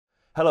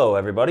Hello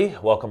everybody,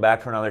 welcome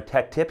back for another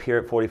tech tip here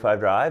at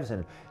 45Drives,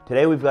 and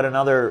today we've got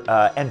another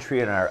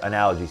entry in our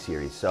analogy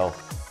series, so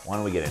why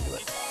don't we get into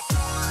it.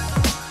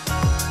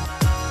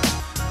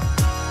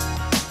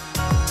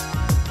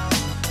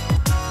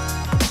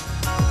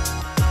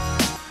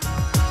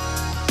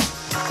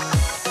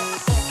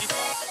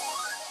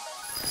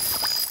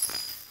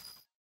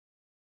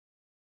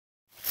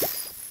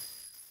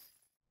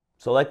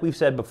 So like we've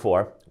said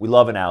before, we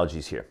love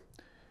analogies here.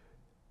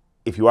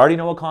 If you already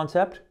know a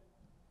concept,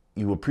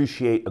 you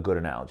appreciate a good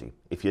analogy.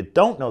 If you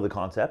don't know the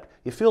concept,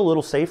 you feel a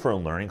little safer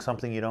in learning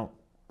something you don't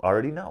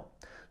already know.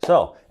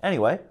 So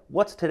anyway,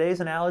 what's today's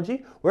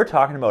analogy? We're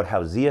talking about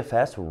how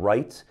ZFS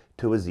writes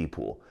to a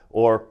zpool,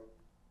 or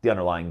the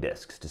underlying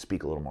disks, to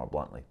speak a little more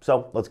bluntly.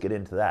 So let's get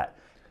into that.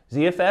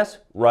 ZFS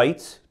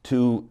writes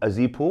to a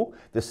zpool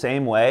the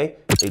same way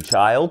a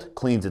child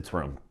cleans its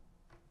room.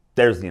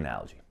 There's the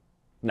analogy.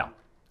 No,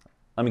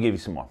 let me give you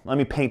some more. Let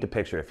me paint a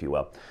picture, if you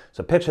will.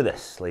 So picture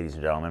this, ladies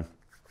and gentlemen.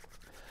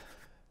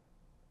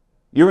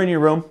 You're in your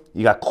room,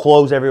 you got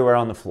clothes everywhere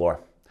on the floor.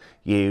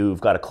 You've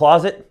got a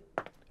closet,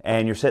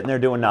 and you're sitting there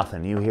doing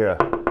nothing. You hear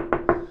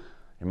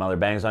your mother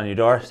bangs on your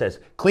door, says,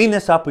 "Clean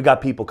this up, we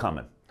got people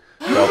coming."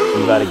 So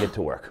you gotta get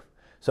to work.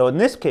 So in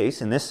this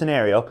case, in this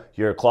scenario,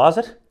 your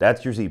closet,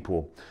 that's your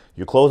zpool.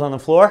 Your clothes on the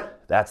floor,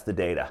 that's the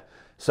data.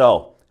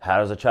 So how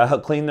does a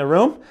child clean the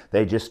room?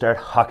 They just start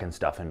hucking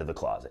stuff into the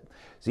closet.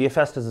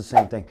 ZFS does the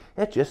same thing.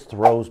 It just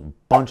throws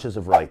bunches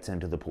of writes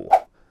into the pool.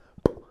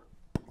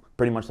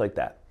 Pretty much like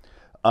that.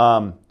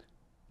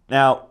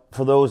 Now,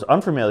 for those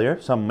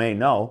unfamiliar, some may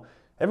know,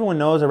 everyone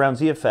knows around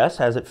ZFS,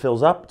 as it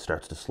fills up, it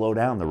starts to slow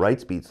down. The write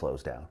speed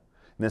slows down.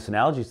 In this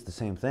analogy, it's the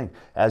same thing.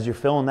 As you're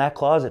filling that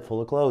closet full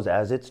of clothes,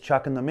 as it's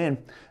chucking them in,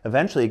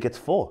 eventually it gets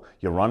full.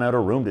 You run out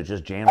of room to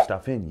just jam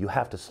stuff in. You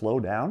have to slow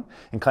down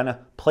and kind of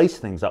place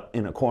things up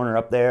in a corner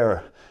up there,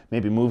 or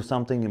maybe move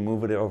something and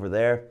move it over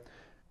there.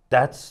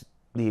 That's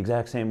the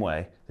exact same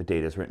way the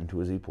data is written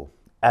to a zpool.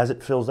 As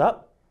it fills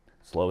up,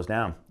 slows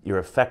down. Your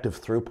effective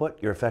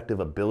throughput, your effective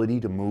ability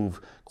to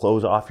move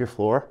clothes off your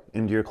floor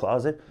into your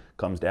closet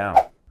comes down.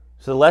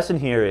 So the lesson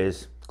here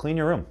is clean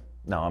your room.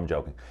 No, I'm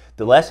joking.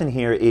 The lesson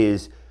here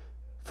is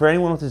for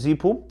anyone with a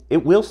zpool,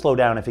 it will slow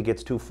down if it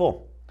gets too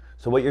full.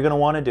 So what you're going to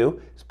want to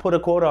do is put a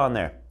quota on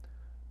there.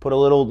 Put a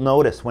little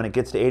notice when it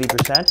gets to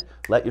 80%,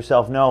 let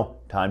yourself know,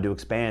 time to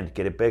expand,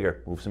 get it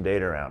bigger, move some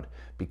data around.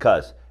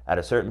 Because at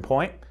a certain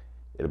point,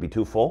 it'll be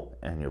too full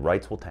and your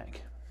writes will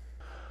tank.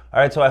 All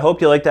right, so I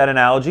hope you like that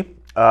analogy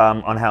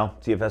on how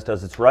ZFS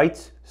does its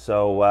writes.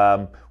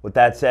 So with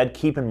that said,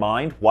 keep in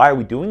mind, why are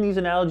we doing these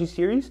analogy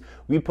series?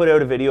 We put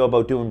out a video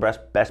about doing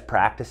best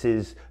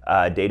practices,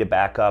 data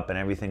backup and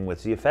everything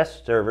with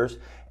ZFS servers.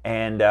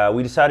 And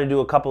we decided to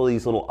do a couple of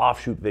these little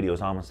offshoot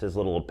videos, almost as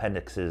little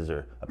appendixes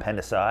or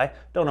appendici.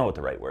 Don't know what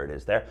the right word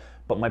is there.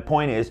 But my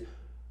point is,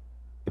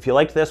 if you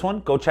liked this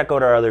one, go check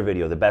out our other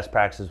video, the best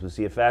practices with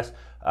ZFS.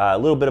 A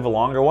little bit of a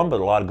longer one,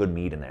 but a lot of good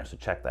meat in there, so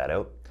check that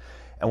out.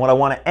 And what I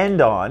want to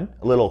end on,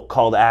 a little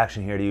call to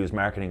action here to use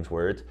marketing's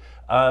words.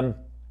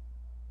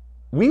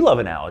 We love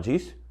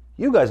analogies.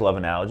 You guys love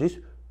analogies.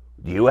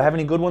 Do you have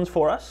any good ones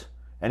for us?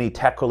 Any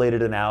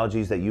tech-related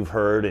analogies that you've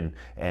heard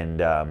and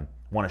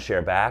want to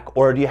share back?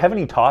 Or do you have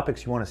any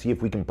topics you want to see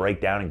if we can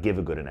break down and give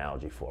a good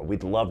analogy for?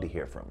 We'd love to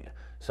hear from you.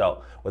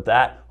 So with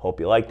that,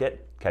 hope you liked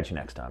it. Catch you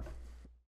next time.